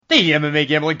The MMA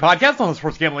Gambling Podcast on the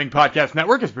Sports Gambling Podcast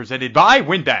Network is presented by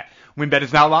WynnBET. WynnBET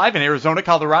is now live in Arizona,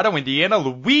 Colorado, Indiana,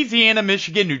 Louisiana,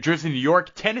 Michigan, New Jersey, New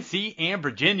York, Tennessee, and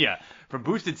Virginia. From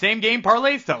boosted same-game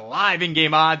parlays to live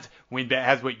in-game odds, WynnBET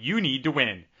has what you need to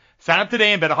win. Sign up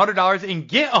today and bet $100 and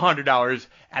get $100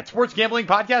 at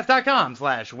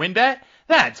sportsgamblingpodcast.com/WynnBET.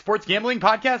 That's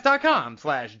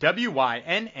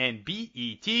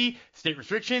sportsgamblingpodcast.com/WYNNBET. State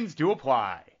restrictions do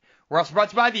apply. We're also brought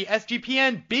to you by the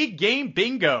SGPN Big Game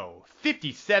Bingo.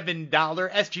 $57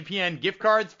 SGPN gift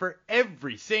cards for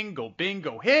every single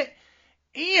bingo hit.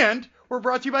 And we're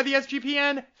brought to you by the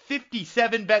SGPN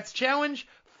 57 Bets Challenge.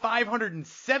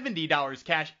 $570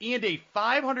 cash and a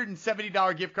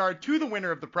 $570 gift card to the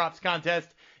winner of the props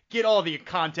contest. Get all the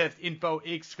contest info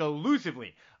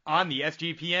exclusively on the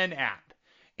SGPN app.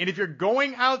 And if you're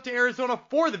going out to Arizona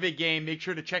for the big game, make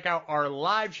sure to check out our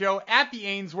live show at the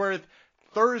Ainsworth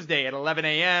Thursday at 11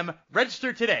 a.m.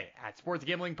 Register today at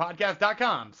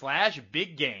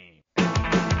sportsgamblingpodcast.com/biggame.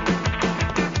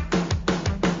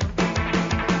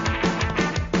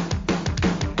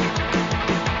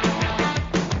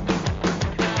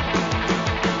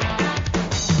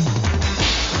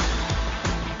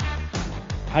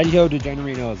 Hi-ho,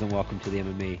 DeGenerinos, and welcome to the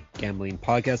MMA Gambling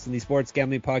Podcast and the Sports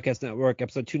Gambling Podcast Network,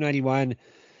 episode 291.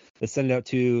 Let's send it out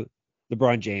to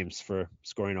LeBron James for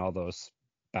scoring all those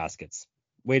baskets.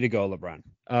 Way to go, LeBron.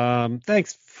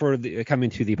 Thanks for coming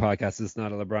to the podcast. It's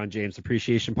not a LeBron James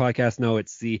appreciation podcast. No,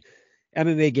 it's the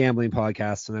MMA Gambling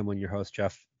Podcast, and I'm one of your hosts,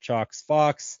 Jeff Chalks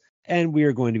Fox, and we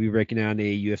are going to be breaking down a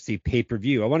UFC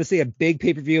pay-per-view. I want to say a big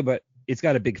pay-per-view, but it's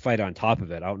got a big fight on top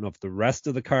of it. I don't know if the rest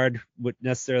of the card would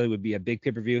be a big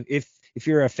pay-per-view. If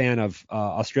you're a fan of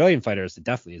Australian fighters, it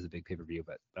definitely is a big pay-per-view,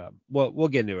 but we'll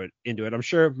get into it. I'm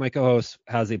sure my co-host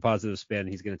has a positive spin.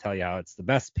 He's going to tell you how it's the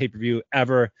best pay-per-view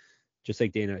ever, just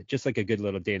like a good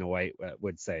little Dana White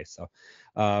would say. So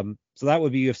that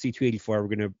would be UFC 284. We're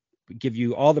going to give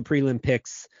you all the prelim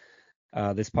picks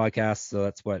this podcast. So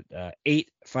that's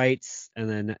 8 fights. And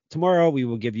then tomorrow we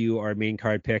will give you our main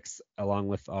card picks along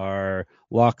with our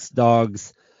locks,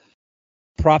 dogs,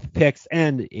 prop picks,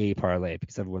 and a parlay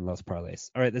because everyone loves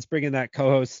parlays. All right, let's bring in that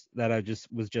co-host that I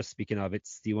was just speaking of.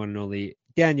 It's the one and only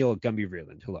Daniel Gumby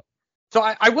Vreeland. Hello. So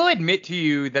I will admit to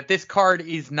you that this card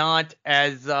is not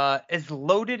as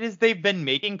loaded as they've been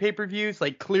making pay-per-views.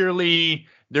 Like, clearly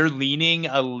they're leaning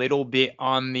a little bit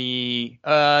on the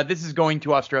this is going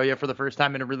to Australia for the first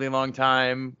time in a really long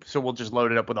time, so we'll just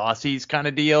load it up with Aussies kind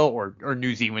of deal, or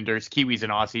New Zealanders, Kiwis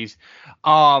and Aussies.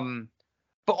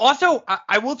 But also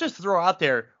I will just throw out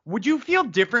there, would you feel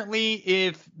differently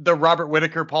if the Robert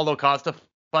Whittaker Paulo Costa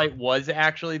fight was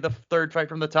actually the third fight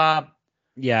from the top?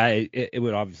 Yeah, it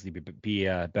would obviously be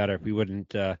better. We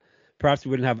wouldn't perhaps we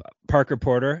wouldn't have Parker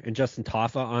Porter and Justin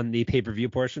Tafa on the pay-per-view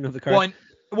portion of the card.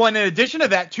 Well, in addition to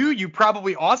that too, you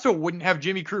probably also wouldn't have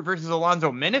Jimmy Crute versus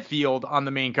Alonzo Menifield on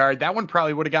the main card. That one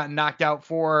probably would have gotten knocked out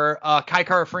for Kai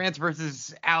Kara France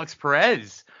versus Alex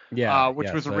Perez.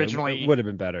 Which was originally it would have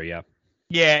been better. Yeah.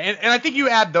 Yeah, and I think you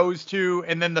add those two,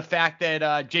 and then the fact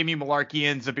that Jamie Malarkey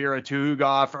and Zabira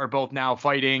Tukhugov are both now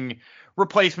fighting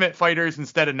replacement fighters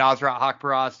instead of Nasrat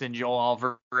Haqparast and Joel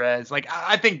Alvarez. Like,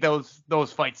 I think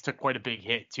those fights took quite a big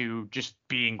hit to just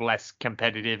being less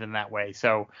competitive in that way.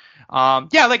 So,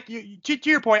 like to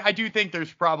your point, I do think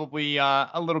there's probably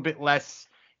a little bit less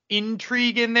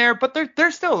intrigue in there, but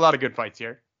there's still a lot of good fights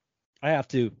here. I have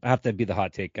to be the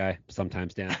hot take guy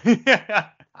sometimes, Dan.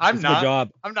 I'm not. My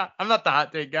job. I'm not the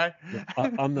hot take guy.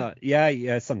 I'm not.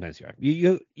 Yeah. Sometimes you are.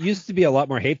 You used to be a lot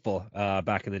more hateful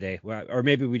back in the day, or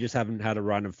maybe we just haven't had a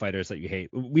run of fighters that you hate.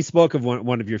 We spoke of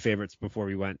one of your favorites before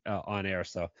we went on air,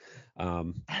 so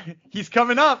he's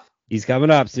coming up. He's coming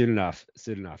up soon enough.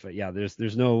 But yeah,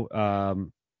 there's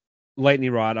no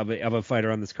lightning rod of a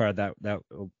fighter on this card that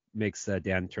makes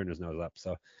Dan turn his nose up.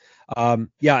 So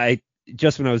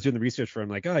just when I was doing the research for him,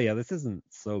 like, oh yeah, this isn't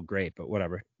so great, but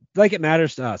whatever. Like, it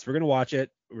matters to us. We're gonna watch it.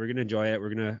 We're gonna enjoy it.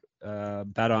 We're gonna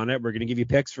bet on it. We're gonna give you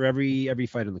picks for every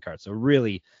fight on the card. So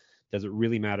really, does it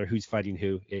really matter who's fighting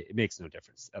who? It makes no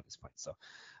difference at this point. So,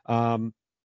 all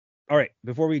right.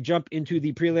 Before we jump into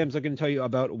the prelims, I'm gonna tell you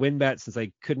about WynnBET. Since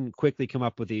I couldn't quickly come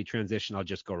up with a transition, I'll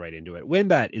just go right into it.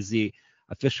 WynnBET is the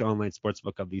official online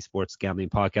sportsbook of the Sports Gambling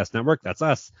Podcast Network. That's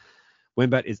us.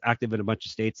 WynnBET is active in a bunch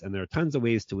of states, and there are tons of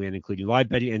ways to win, including live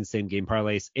betting and same-game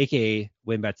parlays, aka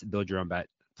WynnBET's Build Your Own Bet.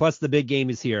 Plus, the big game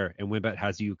is here, and WynnBET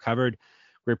has you covered.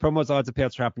 Great promos, odds, and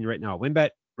payouts are happening right now. WynnBET,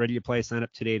 ready to play. Sign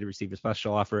up today to receive a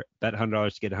special offer. Bet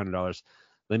 $100 to get $100.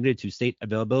 Limited to state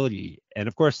availability. And,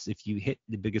 of course, if you hit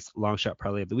the biggest long shot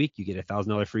parlay of the week, you get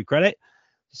 $1,000 free credit.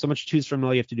 So much to choose from.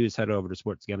 All you have to do is head over to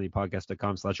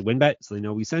sportsgamblingpodcast.com/winbet so they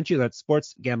know we sent you. That's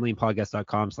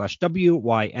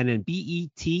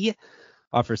sportsgamblingpodcast.com/WYNNBET.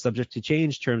 Offer subject to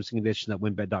change. Terms and conditions at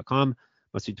winbet.com.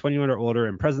 Must be 21 or older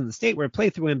and present in the state where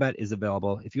playthrough WinBet is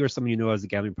available. If you or someone you know has a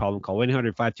gambling problem, call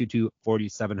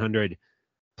 1-800-522-4700.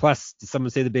 Plus, did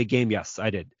someone say the big game? Yes, I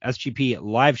did. SGP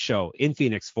live show in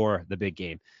Phoenix for the big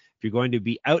game. If you're going to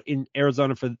be out in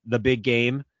Arizona for the big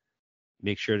game,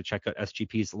 make sure to check out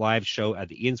SGP's live show at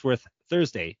the Ainsworth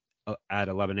Thursday at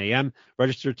 11 a.m.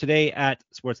 Register today at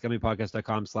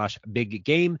sportsgamblingpodcast.com/big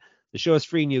game. The show is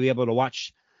free and you'll be able to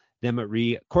watch them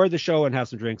record the show and have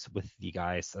some drinks with the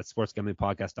guys. That's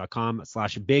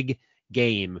sportsgamblingpodcast.com/big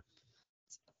game.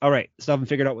 All right. Still haven't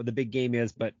figured out what the big game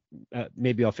is, but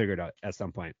maybe I'll figure it out at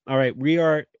some point. All right. We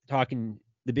are talking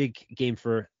the big game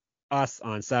for us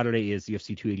on Saturday is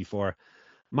UFC 284.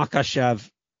 Makhachev.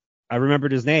 I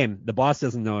remembered his name. The boss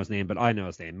doesn't know his name, but I know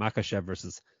his name. Makhachev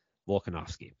versus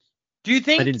Volkanovski. Do you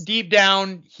think deep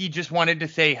down he just wanted to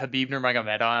say Khabib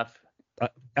Nurmagomedov?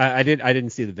 I didn't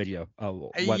see the video.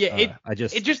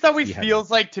 It just always feels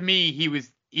like to me he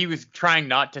was trying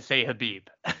not to say Khabib.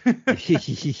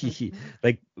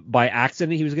 Like by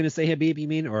accident he was going to say Khabib, you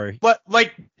mean? Or but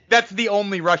like that's the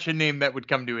only Russian name that would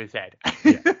come to his head.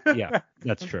 yeah,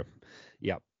 that's true.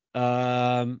 Yeah.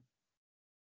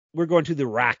 We're going to the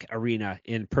RAC Arena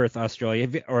in Perth,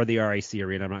 Australia, or the RAC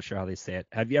Arena. I'm not sure how they say it.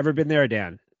 Have you ever been there,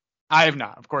 Dan? I have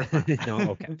not, of course not.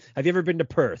 No, okay. Have you ever been to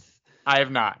Perth? I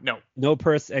have not. No. No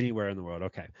Perth anywhere in the world.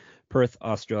 Okay. Perth,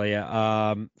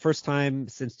 Australia. First time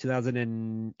since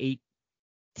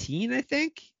 2018, I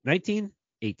think. 19?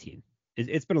 18.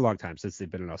 It's been a long time since they've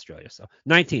been in Australia. So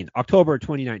 19, October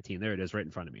 2019. There it is right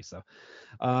in front of me. So,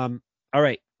 all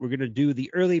right. We're going to do the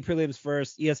early prelims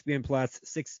first. ESPN Plus,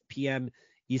 6 p.m.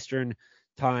 Eastern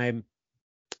time.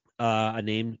 A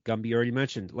name Gumby already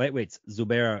mentioned. Lightweights,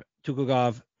 Zubair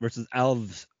Tukhugov versus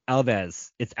Alves.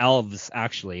 It's Alves,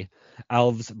 actually.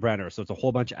 Alves Brenner. So it's a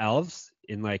whole bunch of Alves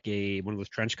in like one of those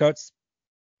trench coats,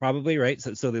 probably, right?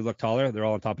 So they look taller. They're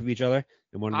all on top of each other,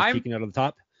 and one of them peeking out of the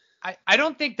top. I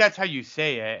don't think that's how you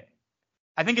say it.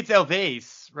 I think it's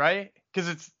Elvez, right?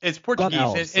 Because it's Portuguese.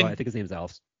 Elves, so I think his name's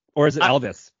Alves. Or is it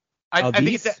Elvis? I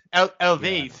think it's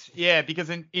Elvez. Yeah,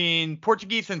 because in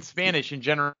Portuguese and Spanish, in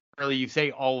general, you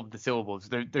say all of the syllables.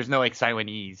 There's no like silent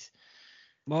E's.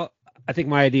 Well, I think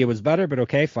my idea was better, but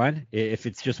okay, fine. If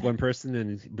it's just one person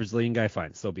and Brazilian guy,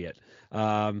 fine, so be it.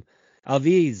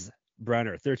 Alves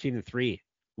Brenner, 13-3,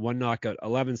 1 knockout,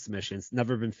 11 submissions,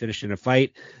 never been finished in a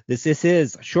fight. This is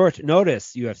his short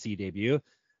notice UFC debut.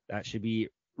 That should be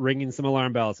ringing some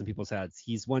alarm bells in people's heads.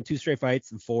 He's won 2 straight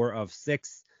fights and 4 of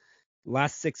 6.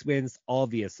 Last 6 wins, all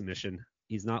via submission.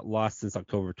 He's not lost since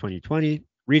October 2020.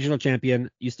 Regional champion,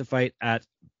 used to fight at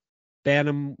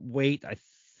bantamweight, I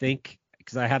think,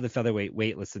 because I have the featherweight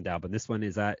weight listed down, but this one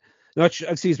is at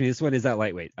this one is at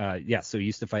lightweight. So he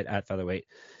used to fight at featherweight.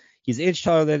 He's an inch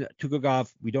taller than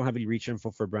Tukhugov. We don't have any reach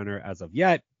info for Brenner as of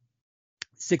yet.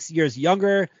 6 years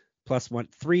younger, plus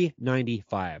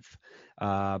 395.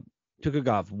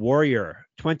 Tukhugov, Warrior,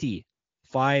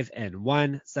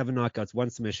 25-1, 7 knockouts, 1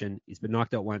 submission. He's been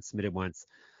knocked out once, submitted once.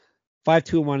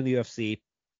 5-2-1 in the UFC.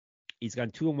 He's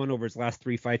gone 2-1 over his last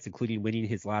 3 fights, including winning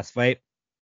his last fight.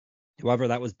 However,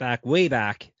 that was way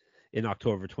back in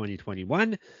October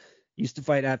 2021. Used to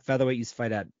fight at featherweight, used to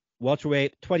fight at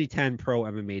welterweight. 2010 pro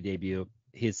MMA debut.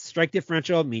 His strike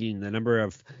differential, meaning the number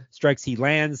of strikes he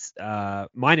lands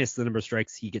minus the number of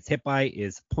strikes he gets hit by,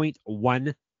 is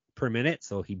 0.1 per minute.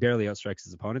 So he barely outstrikes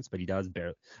his opponents, but he does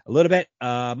barely a little bit.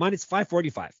 Minus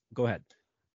 545. Go ahead.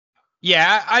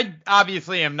 Yeah, I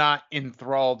obviously am not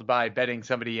enthralled by betting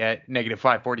somebody at negative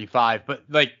 545, but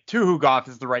like Tukhugov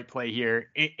is the right play here.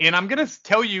 And I'm going to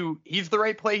tell you he's the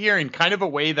right play here in kind of a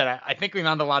way that I think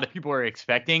not a lot of people are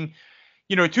expecting.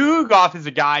 You know, Tukhugov is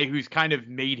a guy who's kind of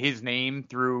made his name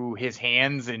through his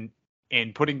hands and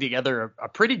putting together a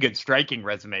pretty good striking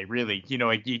resume, really. You know,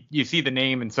 like you see the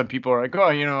name and some people are like, oh,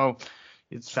 you know,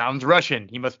 it sounds Russian.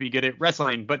 He must be good at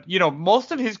wrestling. But, you know,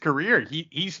 most of his career,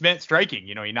 he spent striking.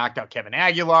 You know, he knocked out Kevin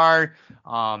Aguilar.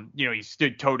 You know, he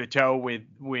stood toe-to-toe with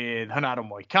Renato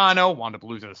Moicano, wound up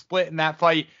losing a split in that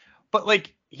fight. But,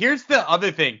 like, here's the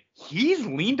other thing. He's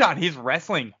leaned on his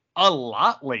wrestling a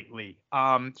lot lately.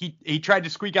 He tried to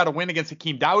squeak out a win against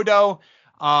Hakeem Dawodo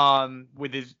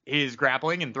with his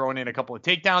grappling and throwing in a couple of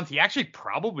takedowns. He actually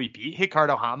probably beat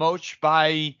Ricardo Ramos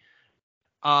by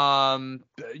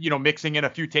you know, mixing in a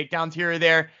few takedowns here or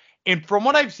there. And from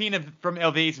what I've seen from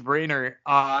Elvez Brenner,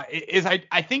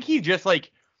 I think he just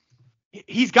like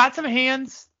he's got some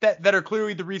hands that are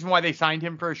clearly the reason why they signed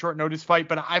him for a short notice fight.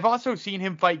 But I've also seen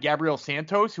him fight Gabriel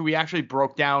Santos, who we actually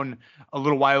broke down a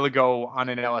little while ago on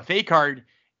an LFA card.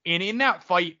 And in that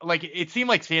fight, like, it seemed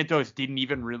like Santos didn't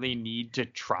even really need to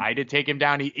try to take him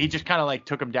down. He just kind of like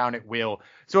took him down at will.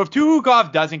 So if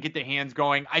Tukhugov doesn't get the hands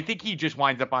going, I think he just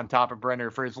winds up on top of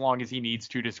Brenner for as long as he needs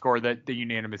to score the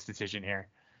unanimous decision here.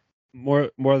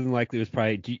 More than likely it was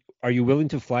probably, are you willing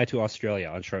to fly to Australia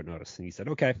on short notice? And he said,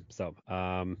 okay. So,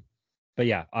 but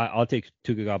yeah, I'll take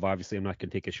Tukhugov. Obviously, I'm not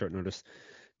going to take a short notice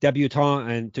debutant,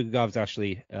 and Tukhugov's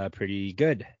actually pretty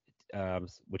good,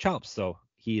 which helps. So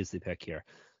he is the pick here.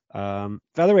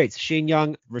 Featherweights, Shane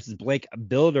Young versus Blake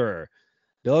Builder.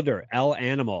 L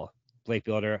Animal. Blake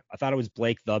Builder. I thought it was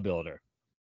Blake the Builder.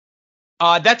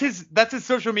 That's his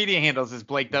social media handles is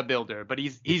Blake the Builder, but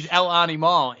he's El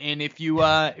Animal. And if you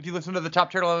listen to the Top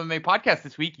Turtle MMA podcast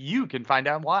this week, you can find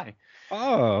out why.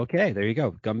 Oh, okay. There you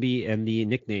go. Gumby and the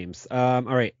nicknames. All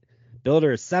right.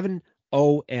 Builder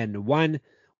 7-0-1.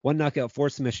 One knockout, 4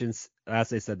 submissions.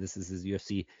 As I said, this is his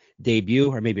UFC debut,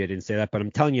 or maybe I didn't say that, but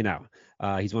I'm telling you now.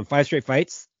 He's won 5 straight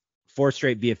fights, 4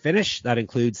 straight via finish. That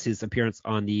includes his appearance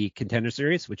on the Contender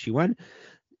Series, which he won.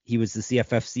 He was the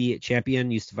CFFC champion,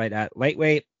 used to fight at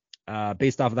lightweight.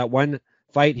 Based off of that one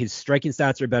fight, his striking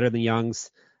stats are better than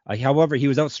Young's. However, he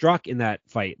was outstruck in that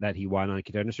fight that he won on the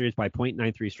Contender Series by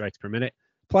 0.93 strikes per minute,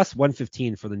 plus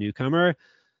 115 for the newcomer.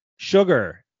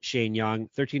 Sugar, Shane Young,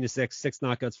 13-6, 6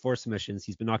 knockouts, 4 submissions.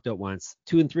 He's been knocked out once.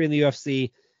 2-3 in the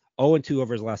UFC, 0-2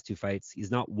 over his last 2 fights.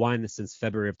 He's not won since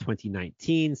February of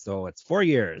 2019, so it's 4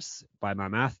 years by my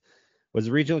math. Was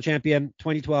a regional champion,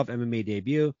 2012 MMA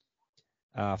debut,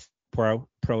 pro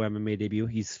MMA debut.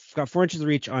 He's got 4 inches of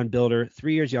reach on Builder,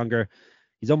 3 years younger.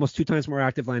 He's almost 2 times more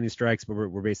active landing strikes, but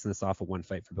we're basing this off of one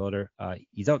fight for Builder.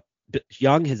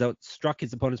 Young has outstruck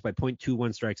his opponents by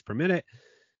 0.21 strikes per minute.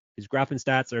 His grappling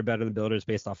stats are better than Builder's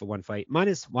based off of one fight,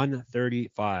 minus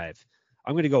 135.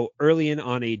 I'm going to go early in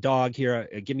on a dog here.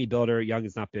 Give me Builder. Young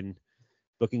has not been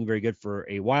looking very good for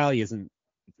a while. He hasn't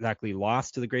exactly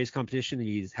lost to the greatest competition.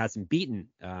 He hasn't beaten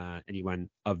anyone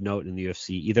of note in the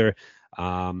UFC either.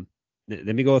 Let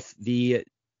me go with the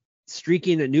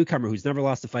streaking newcomer who's never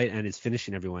lost a fight and is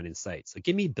finishing everyone in sight. So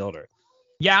give me Builder.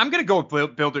 Yeah, I'm going to go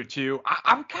with Builder too.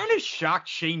 I'm kind of shocked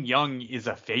Shane Young is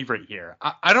a favorite here.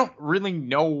 I don't really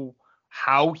know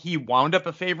how he wound up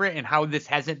a favorite and how this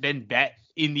hasn't been bet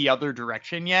in the other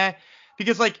direction yet.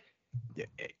 Because, like,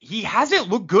 he hasn't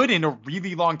looked good in a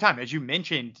really long time. As you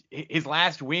mentioned, his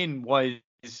last win was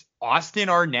Austin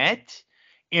Arnett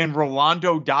and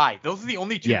Rolando Dai. Those are the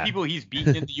only 2 people he's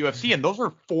beaten in the UFC, and those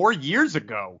were 4 years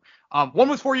ago. One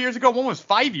was 4 years ago, one was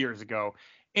 5 years ago.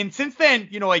 And since then,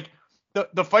 like,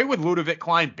 the fight with Ludovic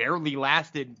Klein barely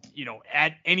lasted,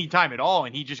 at any time at all,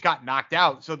 and he just got knocked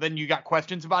out. So then you got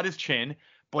questions about his chin.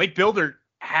 Blake Builder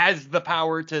has the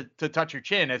power to touch your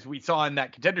chin, as we saw in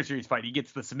that Contender Series fight. He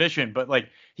gets the submission, but, like,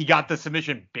 he got the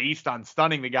submission based on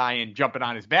stunning the guy and jumping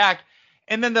on his back.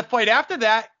 And then the fight after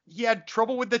that, he had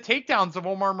trouble with the takedowns of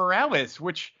Omar Morales,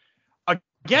 which,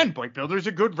 again, Blake Builder's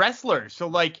a good wrestler. So,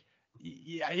 like,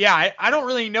 I don't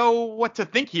really know what to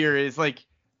think here. Is, like,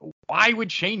 why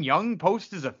would Shane Young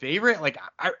post as a favorite? Like,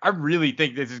 I really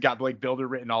think this has got Blake Builder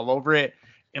written all over it.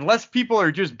 Unless people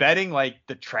are just betting, like,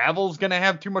 the travel's going to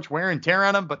have too much wear and tear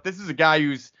on him. But this is a guy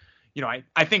who's,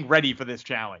 I think ready for this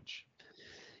challenge.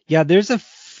 Yeah, there's a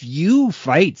few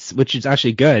fights, which is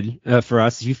actually good for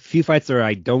us. A few fights where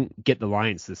I don't get the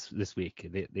lines this week.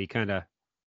 They kind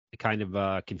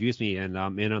of confuse me, and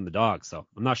I'm in on the dog. So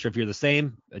I'm not sure if you're the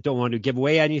same. I don't want to give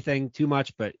away anything too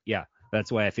much, but yeah,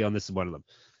 that's why I feel this is one of them.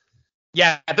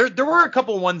 Yeah, there were a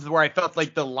couple ones where I felt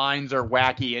like the lines are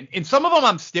wacky, and some of them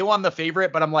I'm still on the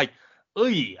favorite, but I'm like,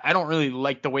 I don't really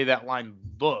like the way that line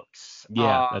looks.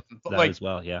 Yeah, that like, as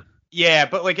well. Yeah. Yeah,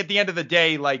 but, like, at the end of the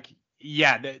day, like,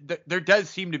 yeah, there does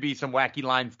seem to be some wacky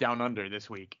lines down under this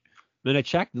week. When I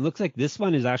checked, it looks like this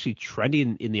one is actually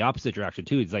trending in the opposite direction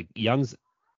too. It's like Young's,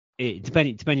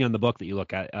 depending on the book that you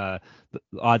look at, the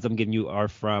odds I'm giving you are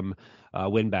from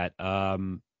WinBet.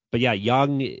 But yeah,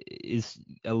 Young is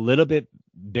a little bit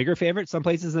bigger favorite some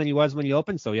places than he was when he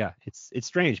opened. So yeah, it's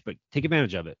strange, but take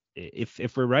advantage of it.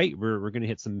 If we're right, we're going to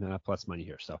hit some plus money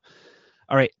here. So,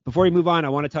 all right, before we move on, I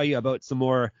want to tell you about some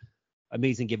more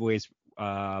amazing giveaways,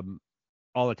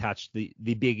 all attached to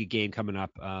the big game coming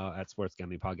up at Sports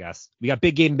Gambling Podcast. We got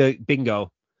Big Game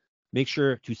Bingo. Make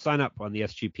sure to sign up on the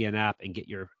SGPN app and get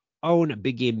your own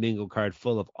Big Game Bingo card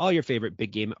full of all your favorite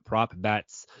big game prop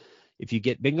bets. If you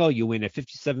get bingo, you win a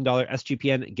 $57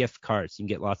 SGPN gift card. So you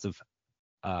can get lots of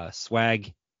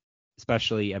swag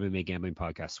especially MMA Gambling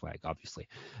Podcast swag, obviously.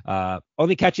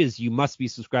 Only catch is you must be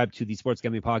subscribed to the Sports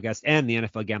Gambling Podcast and the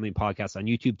NFL Gambling Podcast on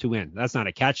YouTube to win. That's not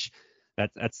a catch.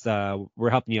 That's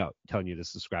we're helping you out, telling you to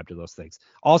subscribe to those things.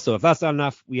 Also, if that's not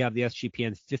enough, we have the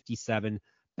SGPN 57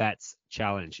 Bets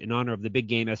Challenge. In honor of the big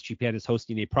game, SGPN is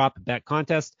hosting a prop bet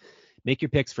contest. Make your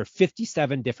picks for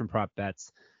 57 different prop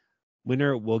bets.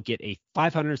 Winner will get a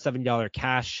 $570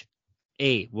 cash.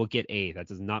 That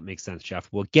does not make sense, Jeff.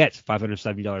 Will get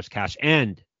 $570 cash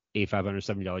and a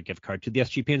 $570 gift card to the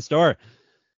SGPN store.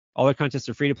 All our contests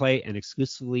are free to play and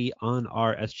exclusively on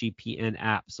our SGPN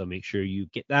app. So make sure you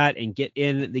get that and get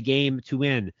in the game to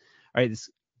win. All right,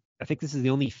 I think this is the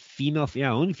only female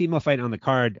fight on the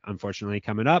card, unfortunately,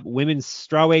 coming up. Women's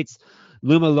strawweights,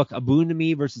 Luma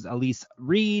Lookboonmee versus Elise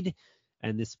Reed.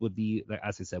 And this would be,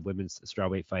 as I said, women's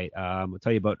strawweight fight. We'll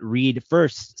tell you about Reed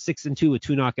first, 6-2 with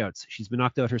 2 knockouts. She's been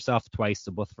knocked out herself twice,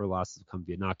 so both of her losses have come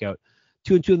via knockout.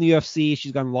 2-2 in the UFC.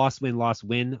 She's gone loss,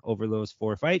 win over those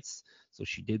 4 fights. So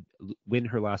she did win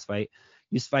her last fight.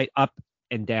 Used to fight up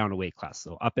and down a weight class.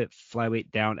 So up at flyweight,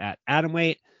 down at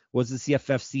atomweight. Was the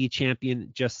CFFC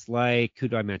champion, just like, who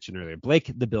do I mention earlier?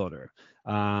 Blake the Builder.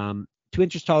 2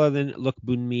 inches taller than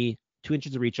Lookboonmee. 2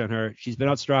 inches of reach on her. She's been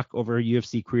outstruck over her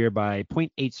UFC career by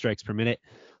 0.8 strikes per minute,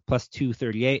 plus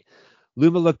 238.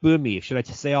 Luma Lookboonmee. Should I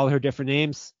say all her different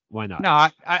names? Why not? No,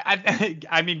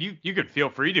 I mean, you could feel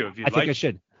free to if you'd like. I think I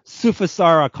should.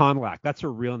 Sufasara Konlak. That's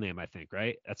her real name, I think,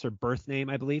 right? That's her birth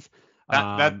name, I believe.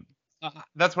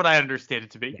 That's what I understand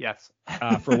it to be. Yeah.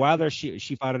 Yes. For a while there,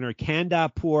 she fought under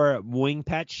Kandapur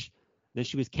Moingpech. Then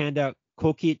she was Kanda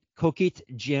Kokit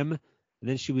Jim. And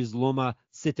then she was Loma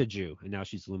Sitaju, and now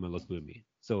she's Luma Lookboonmee.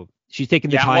 So she's taking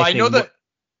the Thai thing. I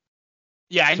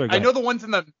know the ones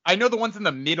in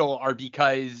the middle are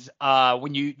because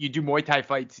when you do Muay Thai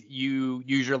fights, you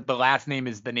use the last name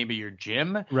is the name of your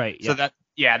gym. Right. Yeah. So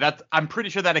that's I'm pretty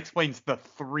sure that explains the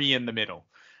 3 in the middle.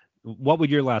 What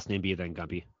would your last name be then,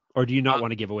 Gumpy? Or do you not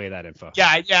want to give away that info? Yeah,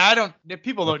 I don't.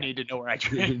 People don't need to know where I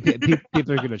train.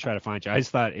 People are going to try to find you. I just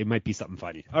thought it might be something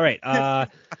funny. All right.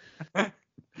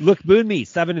 Lookboonmee,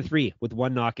 7-3 with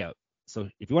 1 knockout. So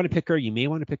if you want to pick her, you may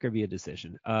want to pick her via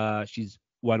decision. She's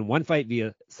won 1 fight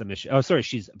via submission. Oh, sorry,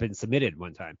 she's been submitted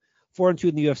 1 time. 4-2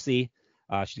 in the UFC.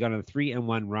 She's gone on a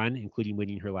 3-1 run, including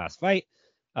winning her last fight.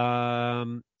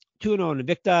 2-0 in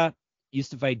Invicta.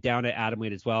 Used to fight down at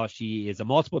atomweight as well. She is a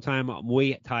multiple-time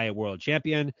Muay Thai world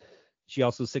champion. She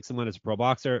also 6-1 as a pro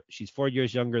boxer. She's 4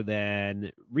 years younger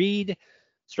than Reed.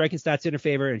 Striking stats in her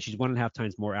favor, and she's 1.5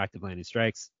 times more active landing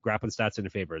strikes. Grappling stats in her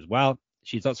favor as well.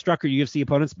 She's outstruck her UFC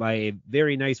opponents by a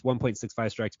very nice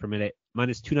 1.65 strikes per minute,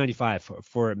 minus 295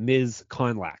 for Ms.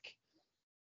 Konlak.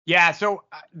 Yeah, so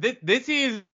this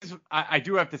is, I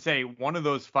do have to say, one of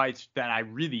those fights that I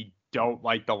really don't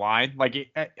like the line.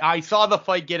 Like, I saw the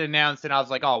fight get announced, and I was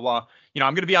like, oh, well,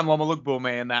 I'm going to be on Loma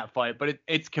Lookboonmee in that fight, but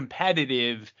it's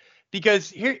competitive because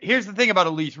here's the thing about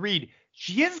Elise Reed.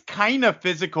 She is kind of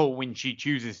physical when she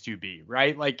chooses to be,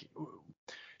 right? Like,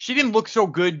 she didn't look so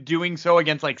good doing so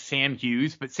against, like, Sam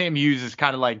Hughes, but Sam Hughes is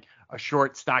kind of like a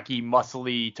short, stocky,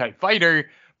 muscly type fighter.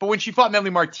 But when she fought Melly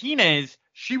Martinez,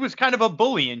 she was kind of a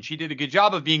bully, and she did a good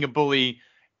job of being a bully.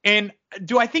 And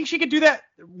do I think she could do that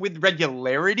with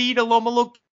regularity to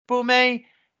Loma Lookboonmee?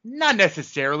 Not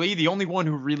necessarily. The only one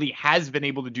who really has been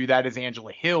able to do that is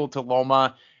Angela Hill to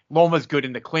Loma. Loma's good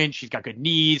in the clinch. She's got good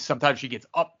knees. Sometimes she gets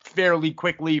up fairly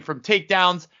quickly from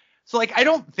takedowns. So, like, I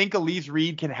don't think Elise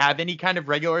Reed can have any kind of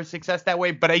regular success that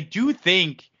way. But I do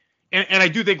think, and I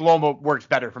do think Loma works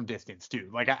better from distance, too.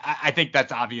 Like, I think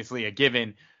that's obviously a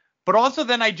given. But also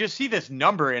then I just see this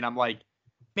number, and I'm like,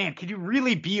 man, could you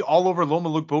really be all over Loma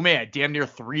Lookboonmee at damn near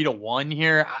 3-1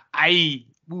 here? I'm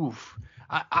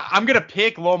going to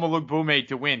pick Loma Lookboonmee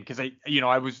to win because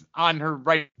I was on her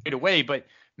right away. But,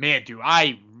 man, do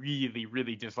I really,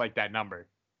 really dislike that number.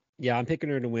 Yeah, I'm picking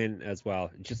her to win as well.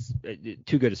 Just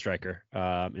too good a striker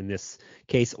in this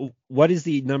case. What is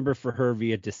the number for her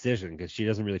via decision? Because she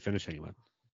doesn't really finish anyone.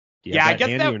 I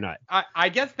guess that, or not? I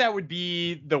guess that would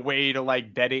be the way to,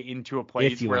 like, bet it into a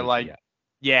place where, like,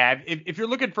 if you're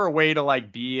looking for a way to,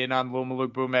 like, be in on Loma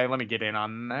Lookboonmee, let me get in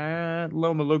on that.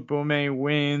 Loma Lookboonmee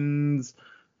wins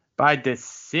by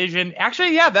decision.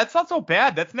 Actually, yeah, that's not so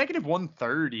bad. That's negative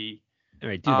 130. All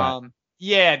right, do that.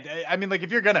 Yeah, I mean, like,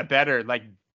 if you're gonna bet her, like,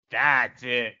 that's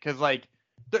it. Because, like,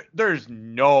 there's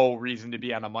no reason to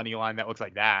be on a money line that looks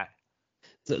like that.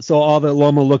 So all the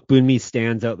Loma Lookboonmee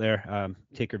stands out there,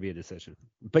 take her via decision.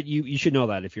 But you should know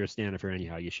that if you're a stand for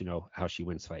anyhow, you should know how she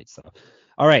wins fights. So,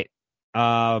 all right,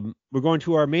 we're going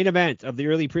to our main event of the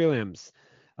early prelims.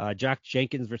 Jack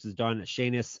Jenkins versus Don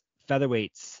Shainis,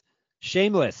 featherweights.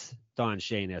 Shameless Don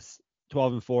Shainis,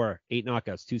 12-4, 8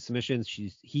 knockouts, 2 submissions.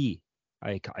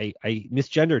 I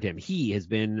misgendered him. He has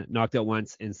been knocked out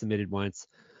once and submitted once.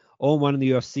 0-1 in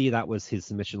the UFC. That was his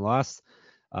submission loss.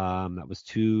 That was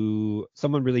to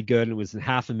someone really good. It was in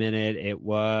half a minute. It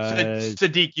was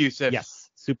Sadiq Youssef. Yes,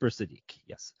 Super Sadiq.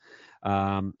 Yes.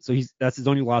 So that's his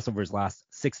only loss over his last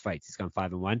 6 fights. He's gone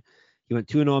 5-1. He went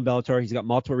 2-0 in Bellator. He's got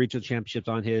multiple regional championships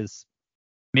on his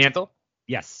mantle.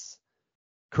 Yes,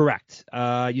 correct.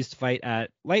 Used to fight at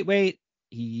lightweight.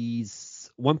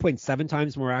 He's 1.7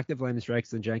 times more active landing strikes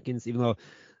than Jenkins, even though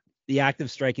the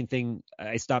active striking thing,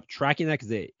 I stopped tracking that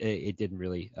because it didn't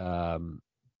really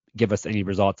give us any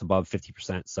results above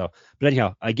 50%. So, but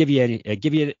anyhow, I give you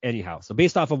it anyhow. So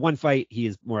based off of one fight, he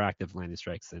is more active landing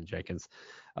strikes than Jenkins.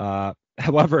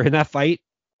 However, in that fight,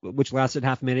 which lasted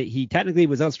half a minute, he technically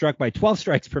was outstruck by 12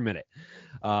 strikes per minute.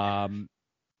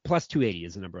 Plus 280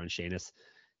 is the number on Shanus.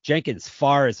 Jenkins,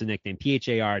 Far is the nickname,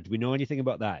 Phar. Do we know anything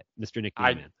about that, Mr.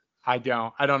 Nickname Man? I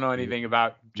don't know anything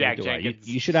about Jack Jenkins.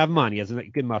 You should have him on. He has a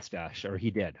good mustache, or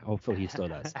he did. Hopefully he still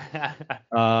does.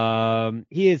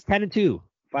 He is 10-2,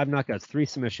 5 knockouts, 3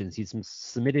 submissions. He's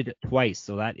submitted twice,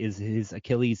 so that is his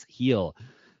Achilles heel.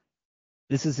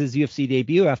 This is his UFC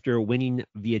debut after winning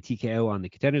via TKO on the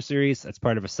Contender Series. That's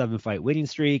part of a 7-fight winning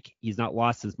streak. He's not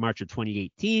lost since March of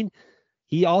 2018.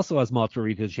 He also has multiple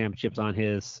regional championships on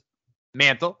his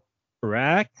mantle.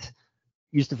 Correct.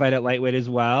 Used to fight at lightweight as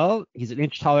well. He's an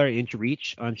inch taller, inch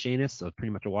reach on Shanus, so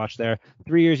pretty much a wash there.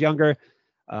 3 years younger.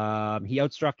 He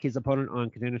outstruck his opponent on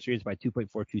Contender Series by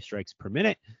 2.42 strikes per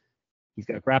minute. He's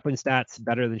got grappling stats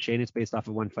better than Shanus based off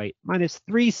of one fight, minus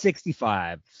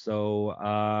 365. So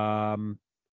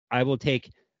I will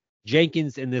take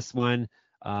Jenkins in this one.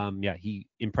 He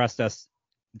impressed us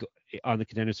on the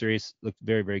Contender Series. Looked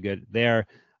very, very good there.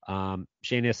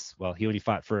 Shanus, well, he only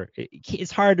fought for –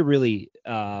 it's hard to really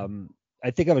I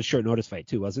think of a short notice fight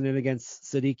too, wasn't it, against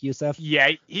Sadiq Youssef?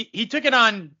 Yeah, he took it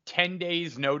on 10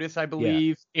 days notice, I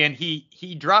believe, and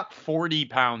he dropped 40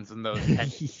 pounds in those 10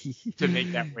 to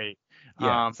make that weight.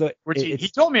 Yeah, which he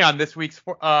told me on this week's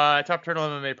Top Turtle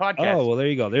MMA podcast. Oh, well, there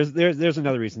you go. There's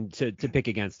another reason to pick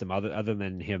against him other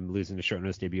than him losing the short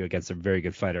notice debut against a very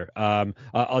good fighter.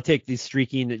 I'll take the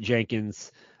streaking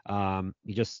Jenkins.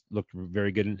 He just looked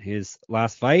very good in his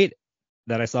last fight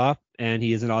that I saw, and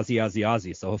he is an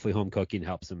Aussie. So hopefully home cooking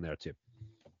helps him there too.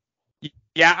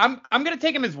 Yeah, I'm gonna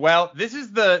take him as well. This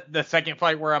is the second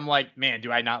fight where I'm like, man,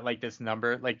 do I not like this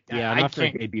number? Like, yeah, not for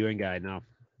a debuting guy, no.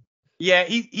 Yeah,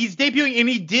 he's debuting, and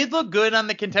he did look good on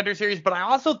the Contender Series, but I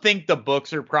also think the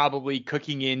books are probably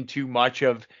cooking in too much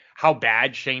of how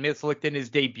bad Shanus looked in his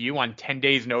debut on 10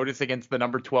 days notice against the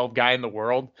number 12 guy in the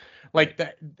world. Like,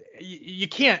 that, you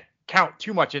can't count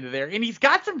too much into there. And he's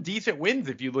got some decent wins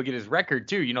if you look at his record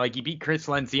too. You know, like he beat Chris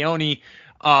Lencioni,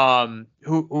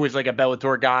 who was like a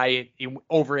Bellator guy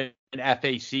over in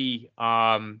FAC,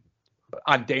 on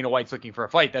Dana White's Looking for a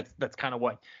Fight. That's kind of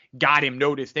what got him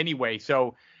noticed anyway.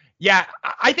 So yeah,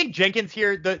 I think Jenkins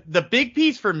here, the big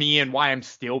piece for me and why I'm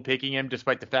still picking him,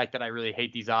 despite the fact that I really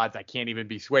hate these odds, I can't even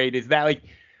be swayed, is that like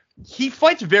he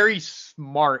fights very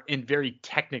smart and very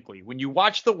technically. When you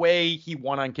watch the way he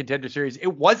won on Contender Series,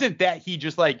 it wasn't that he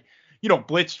just like, you know,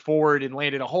 blitzed forward and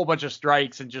landed a whole bunch of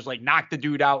strikes and just like knocked the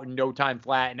dude out in no time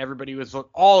flat and everybody was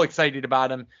all excited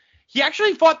about him. He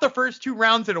actually fought the first 2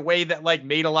 rounds in a way that like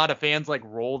made a lot of fans like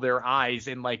roll their eyes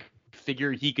and like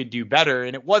figure he could do better.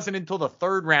 And it wasn't until the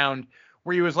 3rd round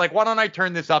where he was like, why don't I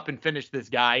turn this up and finish this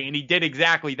guy? And he did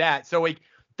exactly that. So like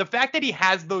the fact that he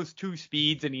has those 2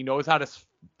 speeds and he knows how to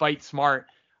fight smart,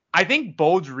 I think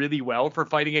bodes really well for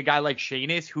fighting a guy like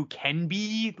Shanus, who can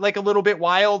be like a little bit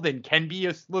wild and can be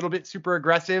a little bit super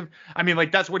aggressive. I mean,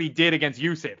 like that's what he did against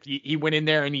Youssef. He went in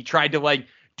there and he tried to like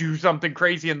do something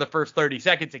crazy in the first 30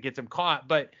 seconds. It gets him caught.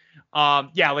 But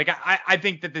yeah, like I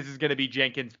think that this is going to be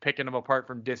Jenkins picking him apart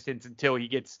from distance until he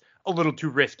gets a little too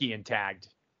risky and tagged.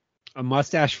 A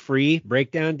mustache-free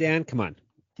breakdown, Dan? Come on.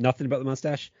 Nothing about the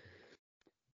mustache?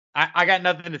 I got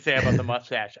nothing to say about the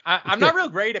mustache. I'm not real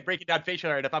great at breaking down facial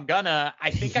hair. And if I'm gonna, I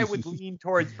think I would lean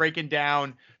towards breaking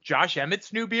down Josh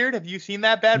Emmett's new beard. Have you seen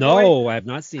that bad boy? No, I have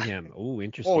not seen him. Oh,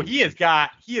 interesting. Oh, he has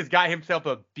got himself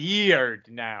a beard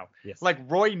now. Yes. Like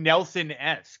Roy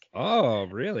Nelson-esque. Oh,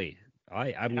 really?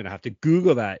 I'm gonna have to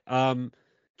Google that.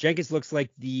 Jenkins looks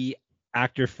like the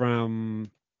actor from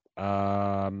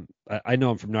I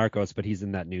know him from Narcos, but he's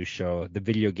in that new show, the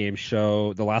video game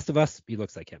show, The Last of Us. He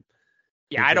looks like him.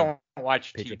 Yeah, I don't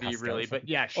watch TV really, but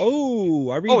yeah. Oh,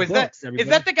 I read books. Is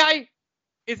that the guy?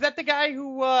 Is that the guy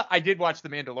who I did watch The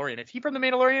Mandalorian? Is he from The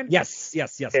Mandalorian? Yes. Yeah.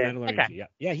 Mandalorian. Okay.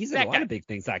 Yeah, he's in a lot of big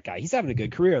things. That guy. He's having a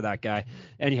good career. That guy.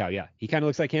 Anyhow, yeah, he kind of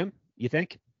looks like him. You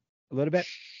think? a little bit.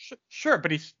 Sure,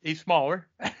 but he's smaller.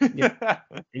 Yeah.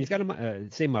 And he's got a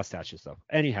same mustaches though.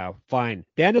 Anyhow, fine.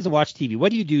 Dan doesn't watch TV.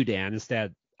 What do you do, Dan,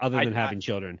 instead, other than having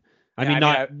children? I mean,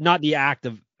 not the act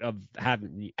of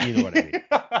having, you know what I mean.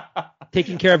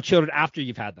 Taking care of children after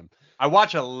you've had them. I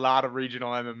watch a lot of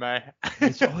regional MMA.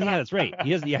 Oh yeah, that's right. He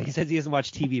doesn't. Yeah, he says he doesn't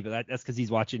watch TV, but that's because he's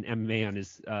watching MMA on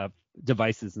his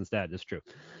devices instead. That's true.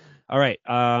 All right.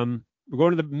 We're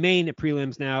going to the main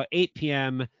prelims now. 8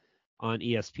 p.m. on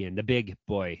ESPN, the big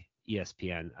boy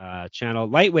ESPN channel.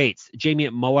 Lightweights, Jamie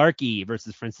Mullarkey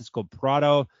versus Francisco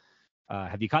Prado.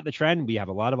 Have you caught the trend? We have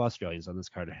a lot of Australians on this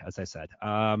card, as I said.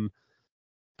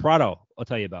 Prado, I'll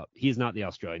tell you about. He's not the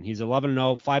Australian. He's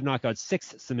 11-0, 5 knockouts,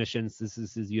 6 submissions. This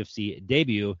is his UFC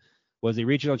debut. Was a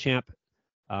regional champ.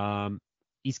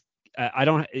 He's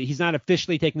not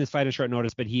officially taking this fight at short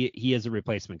notice, but he is a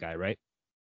replacement guy, right?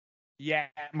 Yeah,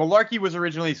 Mullarkey was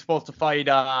originally supposed to fight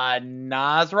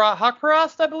Nasrat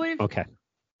Haqparast, I believe. Okay.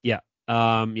 Yeah.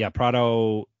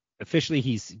 Prado officially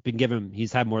he's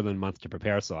had more than a month to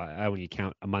prepare, so I only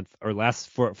count a month or less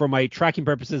for my tracking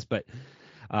purposes, but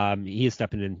he is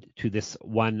stepping into this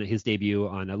one, his debut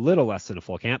on a little less than a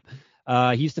full camp.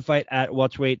 He used to fight at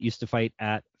welterweight, used to fight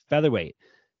at featherweight.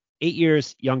 8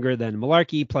 years younger than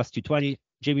Mullarkey, plus 220.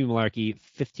 Jamie Mullarkey,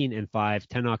 15-5,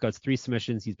 10 knockouts, 3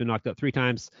 submissions. He's been knocked out 3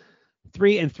 times,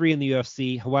 3-3 in the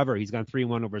UFC. However, he's gone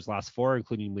 3-1 over his last 4,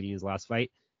 including winning his last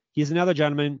fight. He's another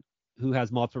gentleman who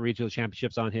has multiple regional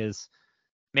championships on his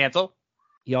mantle.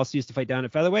 He also used to fight down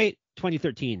at featherweight.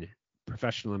 2013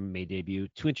 professional MMA debut.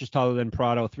 2 inches taller than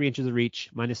Prado, 3 inches of reach,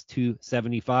 minus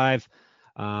 275.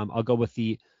 I'll go with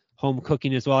the home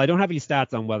cooking as well. I don't have any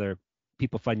stats on whether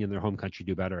people fighting in their home country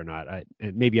do better or not.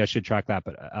 Maybe I should track that,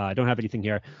 but I don't have anything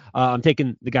here. I'm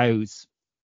taking the guy who's,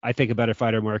 I think, a better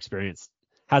fighter, more experienced,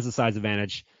 has a size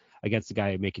advantage against the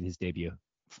guy making his debut,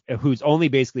 who's only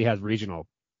basically has regional,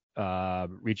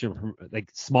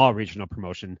 like small regional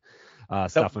promotion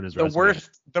stuff on his resume.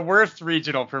 The worst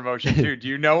regional promotion too. Do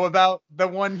you know about the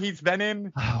one he's been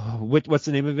in? What's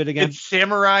the name of it again? It's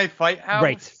Samurai Fight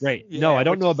House. Right. Yeah, no, I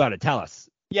don't know about it. Tell us.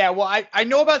 Yeah, well, I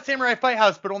know about Samurai Fight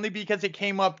House, but only because it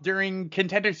came up during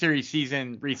Contender Series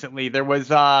season recently. There was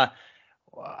it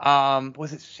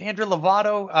Sandra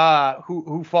Lovato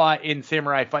who fought in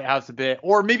Samurai Fight House a bit,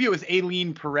 or maybe it was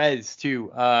Aileen Perez too,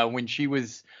 when she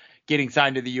was getting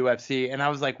signed to the UFC. And I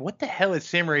was like, what the hell is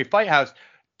Samurai Fight House?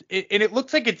 And it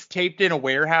looks like it's taped in a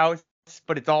warehouse,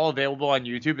 but it's all available on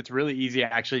YouTube. It's really easy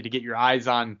actually to get your eyes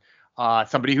on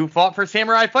somebody who fought for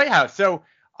Samurai Fight House. So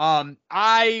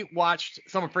I watched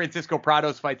some of Francisco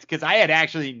Prado's fights because I had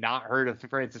actually not heard of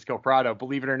Francisco Prado,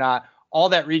 believe it or not. All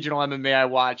that regional MMA I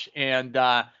watch, and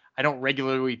I don't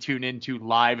regularly tune into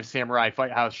live Samurai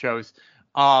Fight House shows.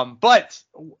 But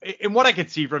in what I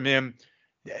could see from him,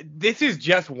 this is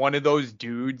just one of those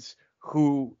dudes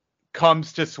who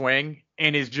comes to swing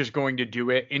and is just going to do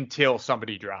it until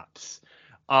somebody drops.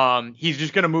 He's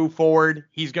just going to move forward.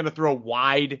 He's going to throw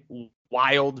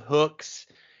wild hooks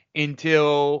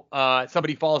until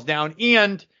somebody falls down.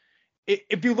 And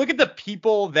if you look at the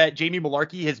people that Jamie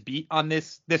Mullarkey has beat on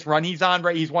this run he's on,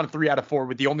 right, he's won 3 out of 4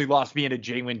 with the only loss being to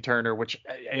Jalen Turner, which,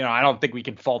 I don't think we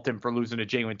can fault him for losing to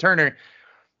Jalen Turner.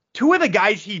 2 of the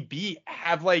guys he beat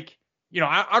have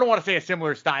I don't want to say a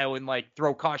similar style and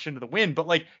throw caution to the wind,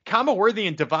 but Kama Worthy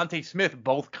and Devontae Smith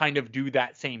both kind of do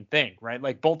that same thing,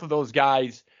 right? Both of those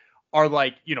guys are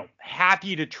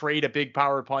happy to trade a big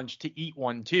power punch to eat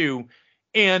one too.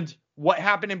 And what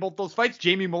happened in both those fights?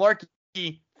 Jamie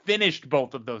Mullarkey finished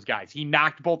both of those guys. He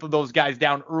knocked both of those guys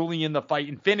down early in the fight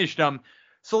and finished them.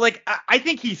 So I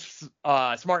think he's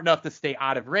smart enough to stay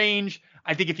out of range.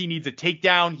 I think if he needs a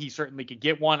takedown, he certainly could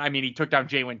get one. I mean, he took down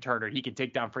Jalen Turner. He can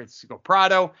take down Francisco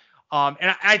Prado.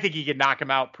 And I think he can knock him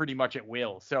out pretty much at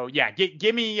will. So yeah,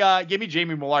 give me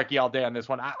Jamie Mullarkey all day on this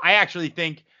one. I actually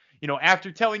think,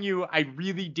 after telling you I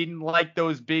really didn't like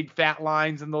those big fat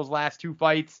lines in those last 2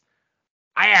 fights,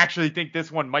 I actually think this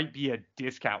one might be a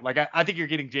discount. I think you're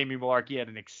getting Jamie Mullarkey at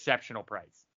an exceptional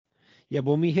price. Yeah,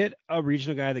 but when we hit a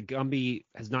regional guy that Gumby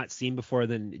has not seen before,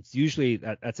 then it's usually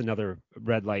that's another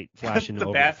red light flashing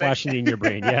flashing in your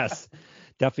brain. Yes,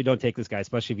 definitely don't take this guy,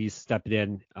 especially if he's stepping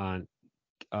in on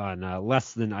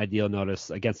less than ideal notice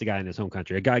against a guy in his home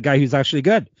country, a guy who's actually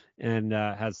good and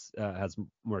has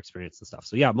more experience and stuff.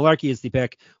 So yeah, Mullarkey is the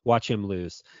pick. Watch him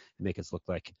lose and make us look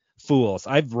like fools.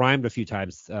 I've rhymed a few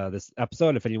times this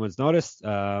episode. If anyone's noticed,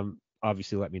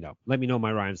 obviously let me know. Let me know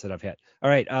my rhymes that I've hit. All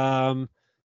right.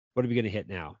 What are we going to hit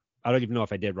now? I don't even know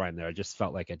if I did rhyme there. I just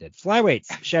felt like I did.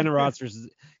 Flyweights, Shannon Ross versus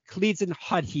Kleedson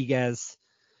Rodriguez.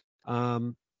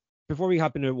 Before we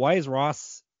hop into it, why is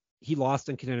Ross, he lost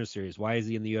in Contender Series? Why is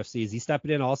he in the UFC? Is he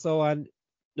stepping in also on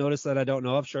notice that I don't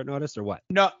know of, short notice, or what?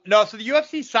 No. So the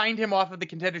UFC signed him off of the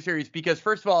Contender Series because,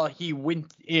 first of all, he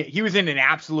was in an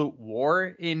absolute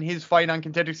war in his fight on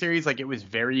Contender Series. Like, it was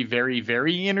very, very,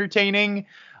 very entertaining.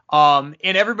 And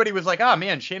everybody was like, oh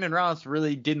man, Shannon Ross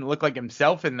really didn't look like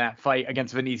himself in that fight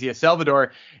against Vinicius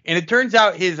Salvador. And it turns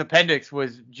out his appendix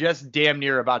was just damn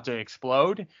near about to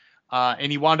explode. And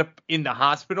he wound up in the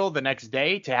hospital the next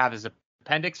day to have his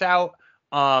appendix out.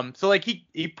 So like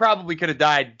he probably could have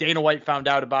died. Dana White found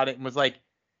out about it and was like,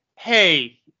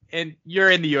 hey, and you're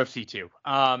in the UFC too.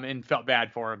 And felt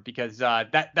bad for him because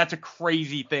that's a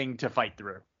crazy thing to fight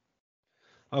through.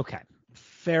 Okay.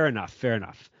 Fair enough.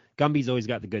 Gumby's always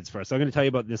got the goods for us. So I'm going to tell you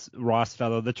about this Ross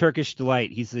fellow, the Turkish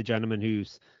Delight. He's the gentleman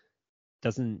he's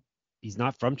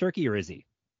not from Turkey, or is he?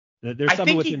 There's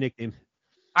someone with a nickname.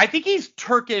 I think he's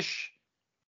Turkish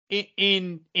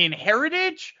in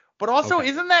heritage, but also okay.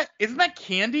 isn't that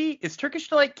candy? Is Turkish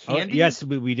Delight candy? Oh, yes,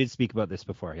 we did speak about this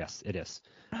before. Yes, it is.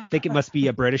 I think it must be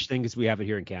a British thing because we have it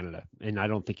here in Canada, and I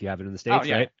don't think you have it in the States,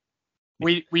 right?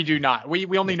 We do not. We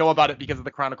only know about it because of the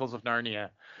Chronicles of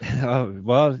Narnia. Oh,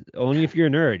 well, only if you're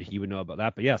a nerd, you would know about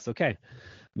that. But yes, okay.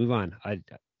 Move on.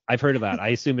 I've heard of that. I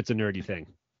assume it's a nerdy thing.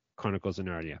 Chronicles of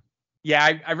Narnia.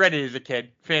 Yeah, I read it as a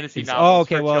kid. Fantasy novels. Oh,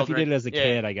 okay. Well, children. If you did it as a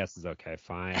kid, I guess it's okay.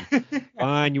 Fine.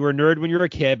 Fine. You were a nerd when you were a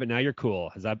kid, but now you're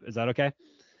cool. Is that okay?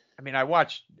 I mean, I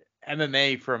watched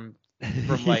MMA from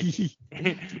like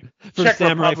from Czech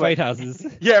Samurai Republic. Fight Houses.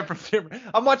 Yeah,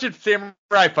 I'm watching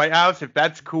Samurai Fight House. If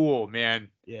that's cool, man.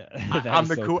 Yeah, I'm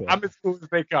the cool. I'm as cool as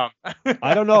they come.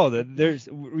 I don't know.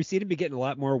 We seem to be getting a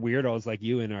lot more weirdos like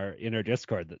you in our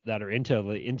Discord that are into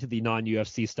the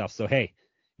non-UFC stuff. So hey,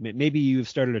 maybe you've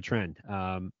started a trend.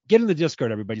 Get in the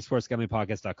Discord, everybody.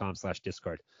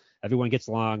 sportsgamblingpodcast.com/Discord. Everyone gets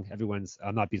along.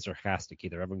 I'm not being sarcastic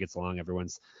either. Everyone gets along.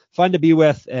 Everyone's fun to be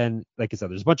with. And like I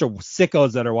said, there's a bunch of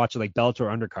sickos that are watching like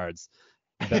Bellator undercards,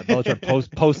 Bellator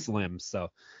post slims. So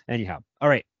anyhow, all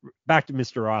right, back to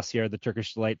Mr. Ross here, the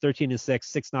Turkish Delight. 13-6,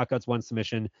 6 knockouts, 1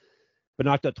 submission, but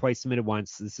knocked out twice, submitted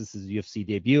once. This is his UFC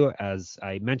debut. As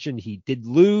I mentioned, he did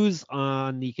lose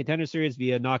on the Contender Series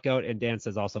via knockout, and Dan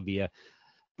says also via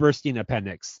bursting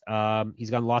appendix. He's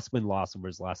gone loss over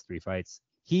his last 3 fights.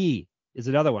 He is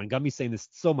another one. Gumby's saying this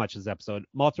so much this episode.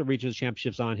 Multiple regional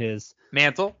championships on his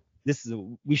mantle.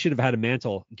 We should have had a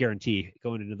mantle guarantee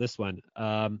going into this one.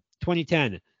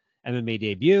 2010 MMA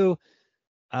debut.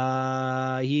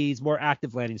 He's more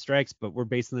active landing strikes, but we're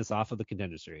basing this off of the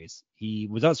Contender Series. He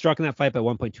was outstruck in that fight by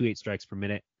 1.28 strikes per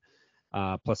minute,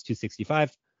 plus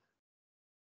 265.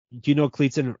 Do you know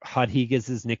Kleedson Rodriguez is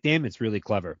his nickname? It's really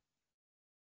clever.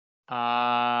 No,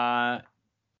 I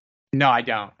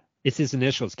don't. It's his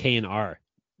initials, K and R.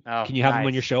 Oh, can you have him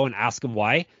on your show and ask him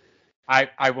why?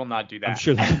 I will not do that.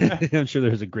 I'm sure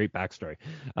there's a great backstory.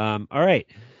 All right,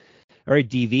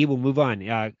 DV. We'll move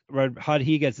on.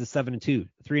 Rodriguez is 7-2,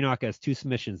 3 knockouts, 2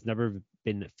 submissions. Never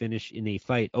been finished in a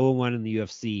fight. 0-1 in the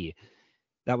UFC.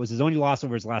 That was his only loss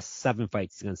over his last 7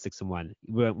 fights. He's gone 6-1.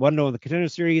 1-0 in the Contender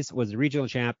Series. Was a regional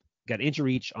champ. Got inch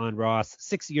reach on Ross.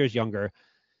 6 years younger.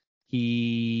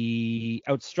 He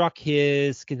outstruck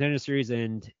his Contender Series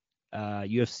and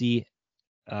UFC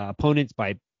opponents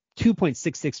by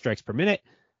 2.66 strikes per minute.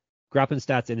 Grappling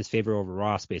stats in his favor over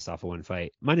Ross based off of 1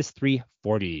 fight. Minus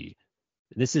 340.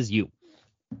 And this is you.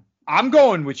 I'm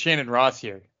going with Shannon Ross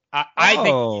here.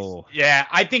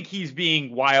 I think he's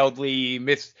being wildly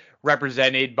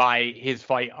misrepresented by his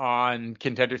fight on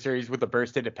Contender Series with a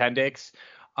bursted appendix.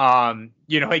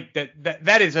 Like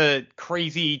that is a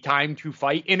crazy time to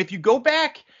fight. And if you go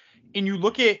back and you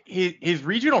look at his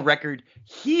regional record,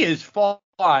 he has fought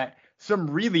some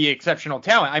really exceptional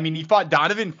talent. I mean, he fought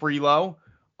Donovan Freelo,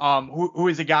 who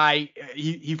is a guy,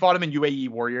 he fought him in UAE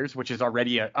Warriors, which is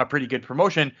already a pretty good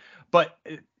promotion, but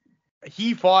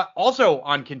he fought also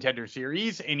on Contender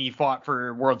Series, and he fought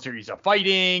for World Series of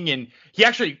Fighting, and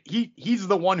he's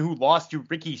the one who lost to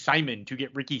Ricky Simon to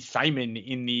get Ricky Simon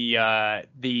in the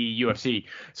UFC.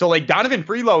 So like Donovan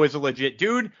Freelo is a legit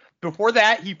dude. Before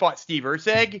that, he fought Steve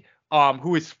Erceg,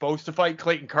 who is supposed to fight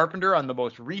Clayton Carpenter on the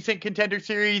most recent Contender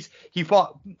Series. He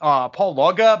fought Paul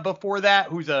Loga before that,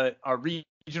 who's a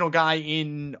regional guy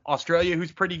in Australia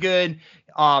who's pretty good.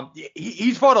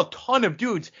 He's fought a ton of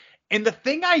dudes. And the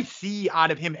thing I see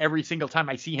out of him every single time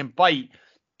I see him fight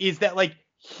is that, like,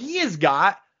 he has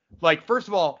got, like, first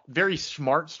of all, very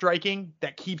smart striking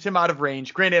that keeps him out of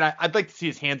range. Granted, I'd like to see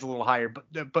his hands a little higher,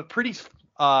 but pretty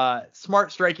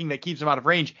smart striking that keeps him out of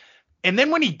range. And then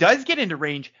when he does get into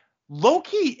range,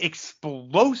 low-key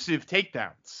explosive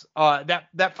takedowns.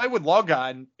 That fight with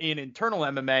Loga in internal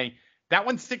MMA, that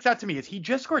one sticks out to me. Is he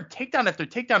just scored takedown after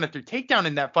takedown after takedown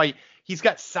in that fight. He's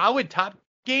got solid top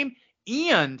game,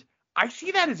 and I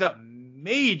see that as a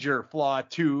major flaw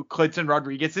to Klidson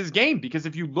Rodriguez's game, because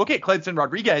if you look at Klidson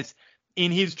Rodriguez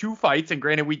in his 2 fights, and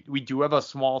granted we do have a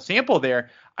small sample there,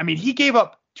 I mean, he gave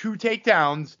up 2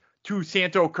 takedowns to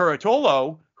Santo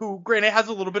Curatolo, who granted has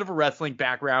a little bit of a wrestling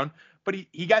background, but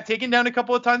he got taken down a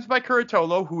couple of times by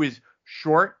Curatolo, who is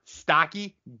short,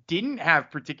 stocky, didn't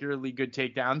have particularly good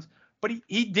takedowns, but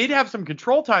he did have some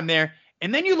control time there.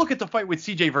 And then you look at the fight with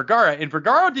CJ Vergara, and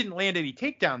Vergara didn't land any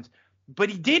takedowns, but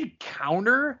he did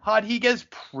counter Rodriguez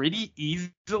pretty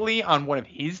easily on one of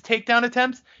his takedown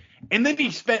attempts. And then he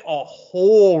spent a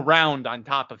whole round on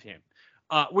top of him,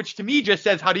 which to me just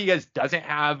says Rodriguez doesn't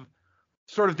have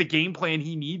sort of the game plan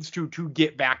he needs to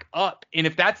get back up. And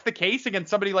if that's the case against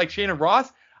somebody like Shannon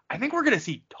Ross, I think we're going to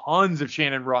see tons of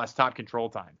Shannon Ross top control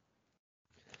time.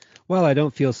 Well, I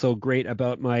don't feel so great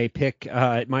about my pick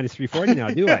at minus 340 now,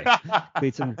 do I?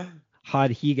 Klidson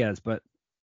Rodriguez, but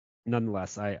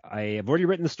nonetheless, I have already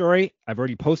written the story. I've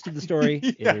already posted the story.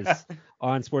 It is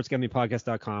on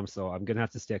sportsgamblingpodcast.com, so I'm going to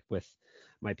have to stick with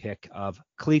my pick of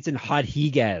Klidson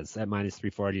Rodriguez at minus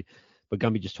 340. But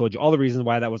Gumby just told you all the reasons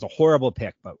why that was a horrible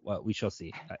pick, but we shall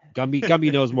see.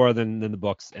 Gumby knows more than the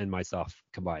books and myself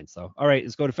combined. So, all right,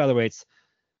 let's go to featherweights.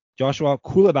 Joshua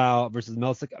Culibao versus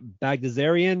Melsik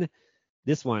Baghdasaryan.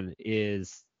 This one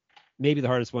is maybe the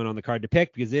hardest one on the card to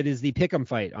pick because it is the pick'em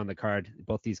fight on the card.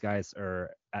 Both these guys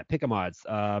are at pick'em odds.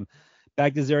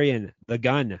 Baghdasaryan, the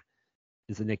gun,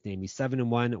 is the nickname. He's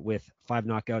 7-1 with 5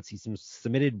 knockouts. He's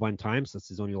submitted 1 time, so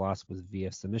his only loss was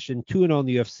via submission. 2-0 in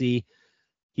the UFC.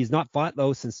 He's not fought,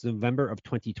 though, since November of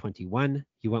 2021.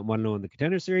 He went 1-0 in the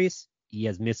Contender Series. He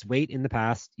has missed weight in the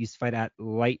past. He used to fight at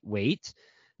lightweight.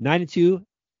 9-2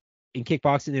 in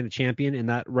kickboxing and a champion in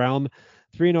that realm.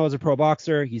 3-0 as a pro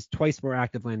boxer. He's twice more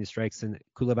active landing strikes than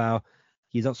Culibao.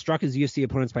 He's outstruck his UFC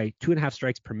opponents by 2.5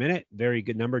 strikes per minute. Very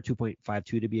good number,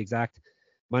 2.52 to be exact.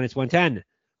 Minus 110.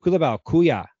 Culibao,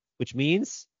 Kuya, which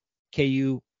means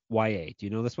K-U-Y-A. Do you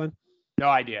know this one? No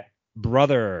idea.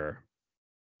 Brother.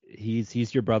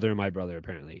 He's your brother and my brother,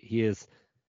 apparently. He is.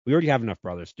 We already have enough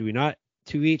brothers, do we not?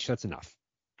 2 each? That's enough.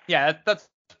 Yeah, that's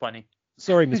plenty.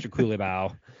 Sorry, Mr.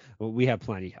 Culibao. We have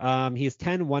plenty. He is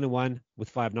 10-1-1 with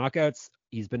 5 knockouts.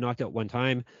 He's been knocked out 1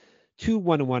 time.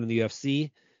 2-1-1 in the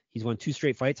UFC. He's won 2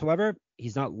 straight fights, however.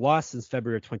 He's not lost since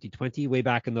February of 2020, way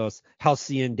back in those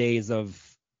halcyon days of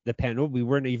the pandemic. We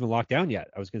weren't even locked down yet.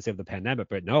 I was going to say of the pandemic,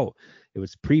 but no, it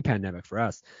was pre-pandemic for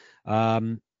us.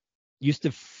 Used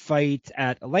to fight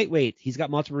at a lightweight. He's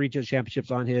got multiple regional championships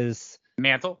on his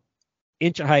mantle.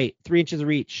 Inch of height, 3 inches of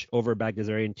reach over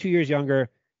Baghdasaryan. 2 years younger.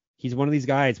 He's one of these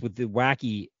guys with the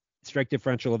wacky strike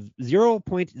differential of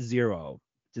 0.0,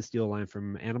 to steal a line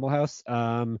from Animal House.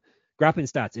 Grappling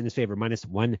stats in his favor, minus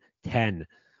 110.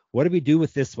 What do we do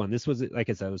with this one? This was,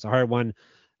 like I said, it was a hard one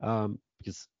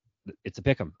because it's a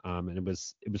pick'em, and it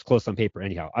was close on paper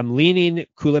anyhow. I'm leaning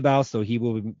Culibao, so he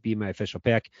will be my official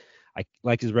pick. I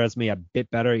like his resume a bit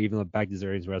better, even though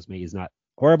Baghdasaryan's resume is not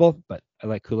horrible, but I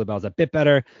like Culibao's a bit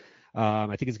better. I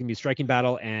think it's going to be a striking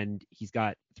battle, and he's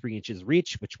got 3 inches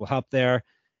reach, which will help there.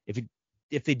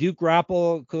 If they do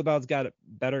grapple, Culibao's got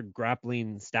better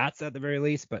grappling stats at the very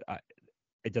least, but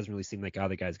it doesn't really seem like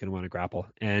either guy's going to want to grapple.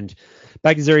 And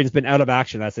Baghdasaryan's been out of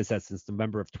action, as I said, since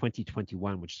November of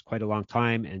 2021, which is quite a long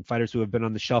time. And fighters who have been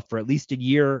on the shelf for at least a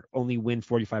year only win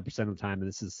 45% of the time, and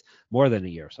this is more than a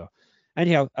year. So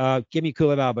anyhow, give me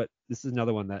Culibao, but this is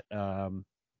another one that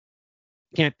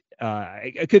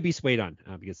it could be swayed on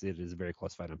because it is a very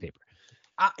close fight on paper.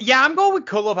 Yeah, I'm going with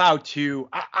Culibao too.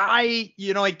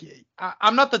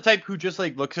 I'm not the type who just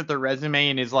like looks at their resume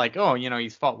and is like, oh,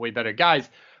 he's fought way better guys.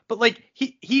 But like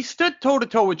he stood toe to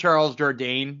toe with Charles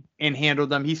Jourdain and handled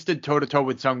them. He stood toe to toe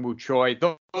with Sung Woo Choi.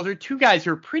 Those are 2 guys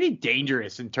who are pretty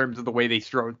dangerous in terms of the way they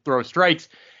throw strikes.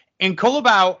 And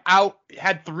Culibao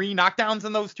had 3 knockdowns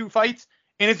in those 2 fights,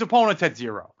 and his opponents had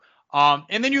 0.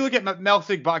 And then you look at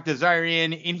Melsik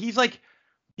Baghdasaryan, and he's like,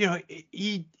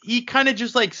 he kind of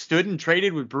just like stood and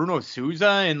traded with Bruno Souza,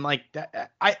 and like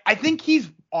that. I think he's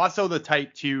also the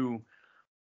type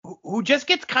who just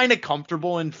gets kind of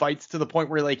comfortable in fights to the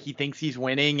point where like he thinks he's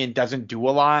winning and doesn't do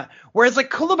a lot. Whereas like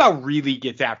Culibao really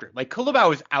gets after it. Like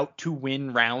Culibao is out to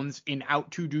win rounds and out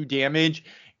to do damage.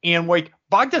 And like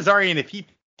Baghdasaryan, if he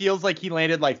feels like he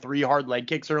landed like 3 hard leg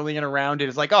kicks early in a round and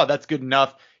is like, oh, that's good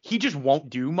enough, he just won't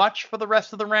do much for the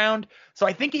rest of the round. So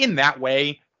I think in that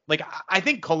way, like I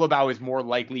think Culibao is more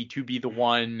likely to be the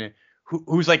one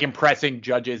who's like impressing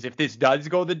judges if this does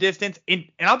go the distance. And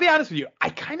I'll be honest with you, I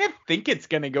kind of think it's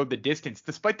going to go the distance,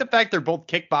 despite the fact they're both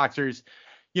kickboxers.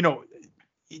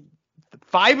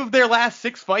 5 of their last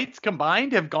 6 fights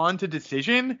combined have gone to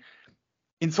decision.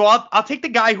 And so I'll take the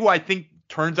guy who I think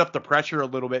turns up the pressure a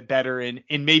little bit better and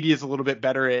maybe is a little bit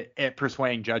better at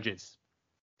persuading judges.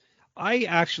 I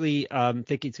actually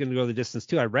think he's going to go the distance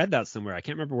too. I read that somewhere. I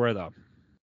can't remember where though.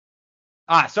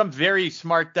 Some very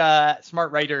smart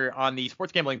writer on the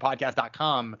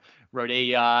sportsgamblingpodcast.com wrote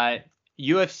a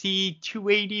UFC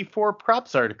 284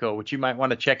 props article, which you might want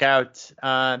to check out.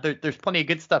 There's plenty of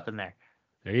good stuff in there.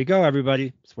 There you go,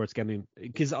 everybody. Sports gambling,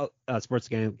 because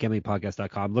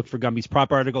sportsgamblingpodcast.com. Look for Gumby's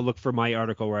prop article. Look for my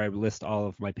article where I list all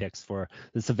of my picks for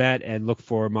this event, and look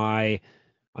for on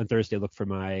Thursday. Look for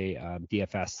my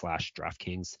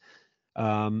DFS/DraftKings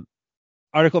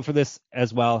article for this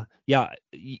as well. Yeah,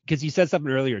 because you said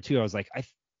something earlier too. I was like, I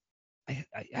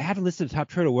haven't listened to Top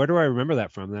Turtle. Where do I remember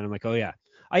that from? And then I'm like, oh yeah,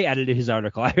 I edited his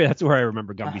article. That's where I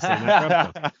remember Gumby saying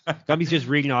that from. Gumby's just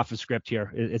reading off a script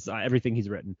here. It's everything he's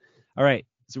written. All right,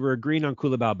 so we're agreeing on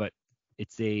Culibao, but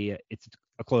it's a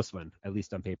close one, at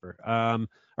least on paper. All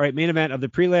right, main event of the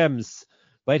prelims.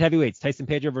 Light heavyweights, Tyson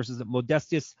Pedro versus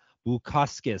Modestas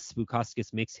Bukauskas.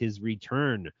 Bukauskas makes his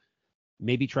return.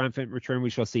 Maybe triumphant return, we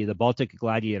shall see. The Baltic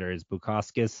Gladiator is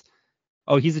Bukauskas.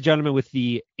 Oh, he's a gentleman with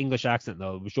the English accent,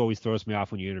 though, which always throws me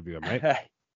off when you interview him, right?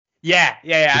 Yeah.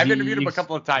 I've interviewed him a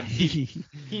couple of times.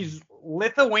 He's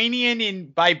Lithuanian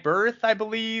by birth, I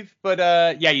believe,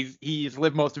 but he's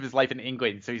lived most of his life in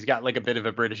England, so he's got like a bit of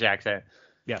a British accent.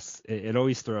 Yes, it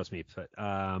always throws me. But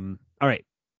all right,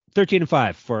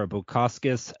 13-5 for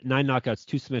Bukauskas, 9 knockouts,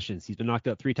 2 submissions. He's been knocked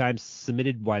out 3 times,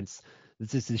 submitted once.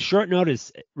 This is his short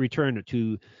notice return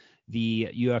to the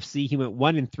UFC. He went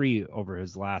 1-3 over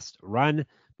his last run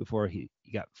before he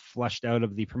got flushed out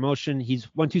of the promotion. He's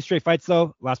won 2 straight fights,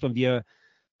 though. Last one via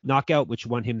knockout, which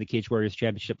won him the Cage Warriors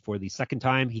championship for the second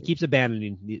time. He keeps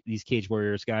abandoning these Cage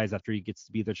Warriors guys after he gets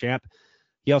to be their champ.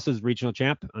 He also is regional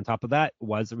champ. On top of that,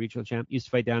 was a regional champ. Used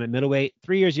to fight down at middleweight.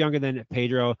 3 years younger than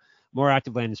Pedro. More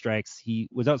active landing strikes. He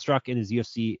was outstruck in his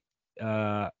UFC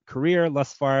career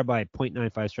thus far by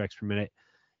 0.95 strikes per minute.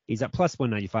 He's at plus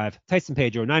 195. Tyson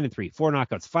Pedro, 9-3, 4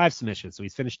 knockouts, 5 submissions. So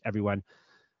he's finished everyone.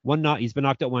 He's been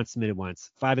knocked out once, submitted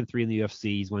once. 5-3 in the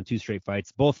UFC. He's won 2 straight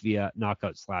fights, both via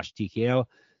knockout/TKO.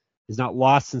 He's not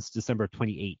lost since December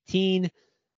 2018.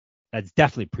 That's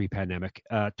definitely pre-pandemic.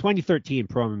 2013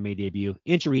 pro MMA debut.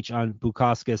 Inch of reach on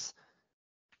Bukauskas.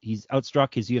 He's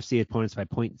outstruck his UFC opponents by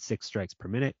 0.6 strikes per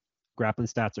minute. Grappling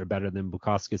stats are better than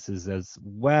Bukauskas' as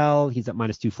well. He's at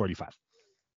minus 245.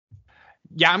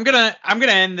 Yeah, I'm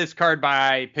gonna end this card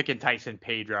by picking Tyson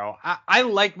Pedro. I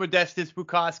like Modestas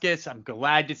Bukauskas. I'm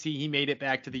glad to see he made it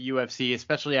back to the UFC,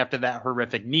 especially after that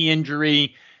horrific knee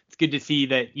injury. It's good to see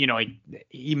that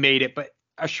he made it, but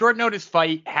a short notice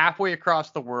fight halfway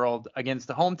across the world against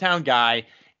the hometown guy.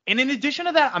 And in addition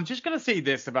to that, I'm just gonna say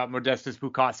this about Modestas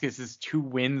Bukauskas' 2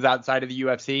 wins outside of the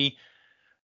UFC.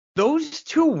 Those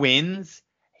 2 wins,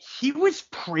 he was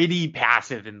pretty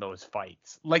passive in those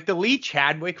fights. Like the Lee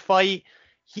Chadwick fight,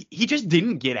 he just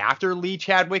didn't get after Lee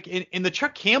Chadwick. In the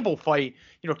Chuck Campbell fight,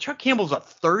 Chuck Campbell's a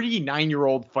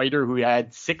 39-year-old fighter who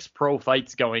had 6 pro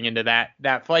fights going into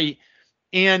that fight.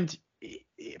 And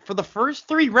for the first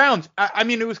 3 rounds, I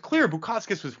mean, it was clear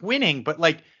Bukauskas was winning, but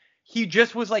he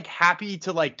just was happy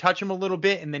to touch him a little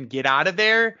bit and then get out of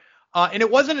there. And it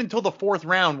wasn't until the 4th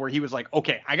round where he was like,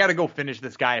 okay, I got to go finish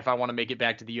this guy if I want to make it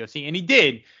back to the UFC. And he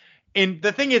did. And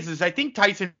the thing is I think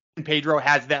Tyson Pedro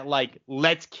has that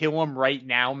let's kill him right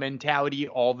now mentality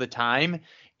all the time.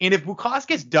 And if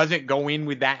Bukauskas doesn't go in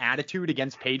with that attitude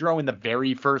against Pedro in the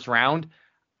very first round,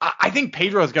 I think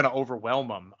Pedro is going to overwhelm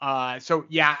him. So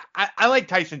yeah, I like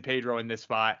Tyson Pedro in this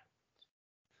spot.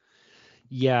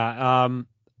 Yeah.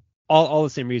 All the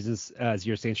same reasons as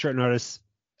you're saying. Short notice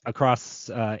across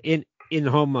in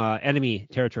home enemy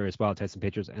territory as well. Tyson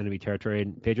Pedro's enemy territory,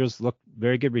 and Pedro's looked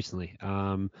very good recently.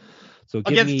 So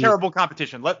against terrible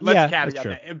competition. Let's caveat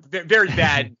that. Very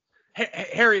bad.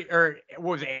 Harry, or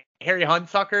what was it? Harry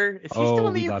Hunsucker? Is he still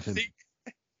in the UFC?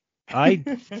 I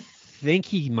think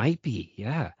he might be.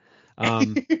 Yeah.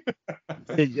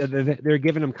 They're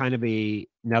giving him kind of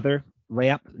another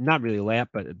layup. Not really a layup,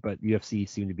 but UFC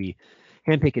seem to be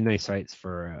handpicking nice fights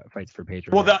for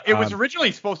Pedro. Well, it was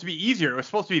originally supposed to be easier. It was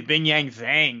supposed to be Bing Yang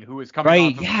Zhang, who was coming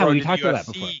off of the road we to talked the about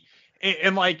that UFC. before.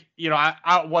 And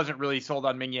I wasn't really sold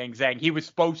on Ming Yang Zhang. He was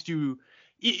supposed to,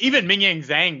 even Ming Yang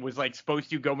Zhang was supposed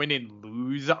to go in and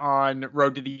lose on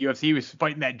road to the UFC. He was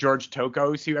fighting that George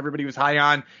Tokos, who everybody was high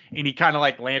on, and he kind of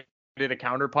landed a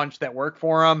counter punch that worked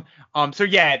for him. So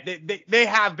yeah, they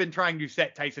have been trying to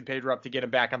set Tyson Pedro up to get him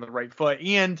back on the right foot.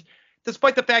 And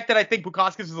despite the fact that I think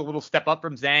Bukauskas is a little step up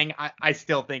from Zhang, I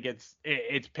still think it's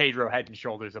Pedro head and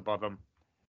shoulders above him.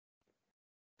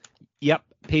 Yep,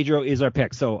 Pedro is our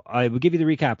pick. So I will give you the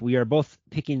recap. We are both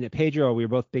picking Pedro. We are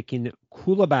both picking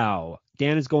Culibao.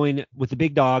 Dan is going with the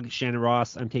big dog, Shannon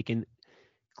Ross. I'm taking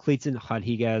Clayton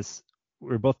Rodriguez.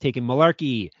 We're both taking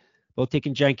Malarkey, both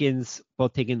taking Jenkins,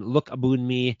 both taking Look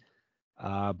Abunmi,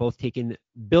 both taking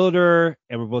Builder,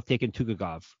 and we're both taking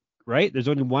Tugagov. Right? There's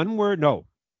only one word. No.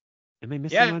 Am I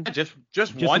missing one? Just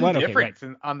one Okay, difference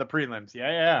right. on the prelims.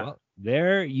 Yeah. Well,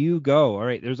 there you go. All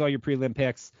right, there's all your prelim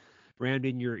picks. Round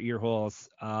in your ear holes.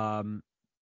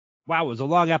 Wow, it was a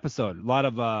long episode. A lot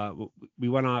of we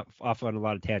went off on a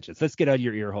lot of tangents. Let's get out of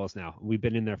your ear holes now. We've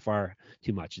been in there far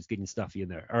too much. It's getting stuffy in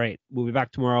there. All right, we'll be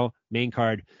back tomorrow. Main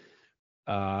card,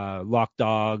 lock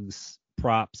dogs,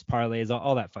 props, parlays,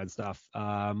 all that fun stuff.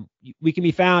 We can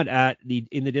be found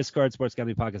in the Discord,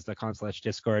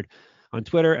 sportsgamblingpodcast.com/Discord, on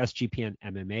Twitter, SGPN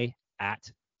MMA,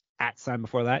 at sign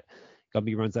before that.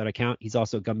 Gumby runs that account. He's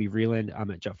also Gumby Vreeland.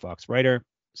 I'm at Jeff Fox Writer.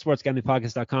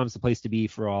 sportsgamblingpodcast.com is the place to be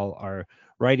for all our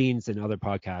writings and other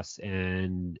podcasts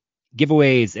and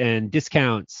giveaways and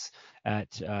discounts at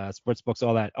sportsbooks,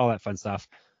 all that fun stuff,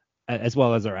 as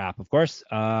well as our app, of course.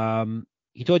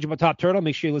 He told you about Top Turtle.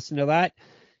 Make sure you listen to that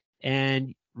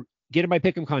and get in my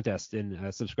pick'em contest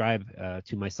and subscribe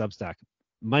to my Substack,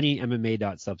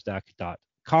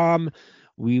 moneymma.substack.com.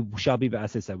 We shall be,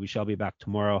 as I said, we shall be back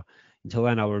tomorrow. Until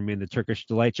then, I'll remain the Turkish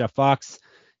Delight, Jeff Fox.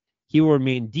 He will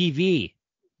remain DV,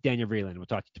 Daniel Vreeland. We'll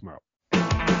talk to you tomorrow.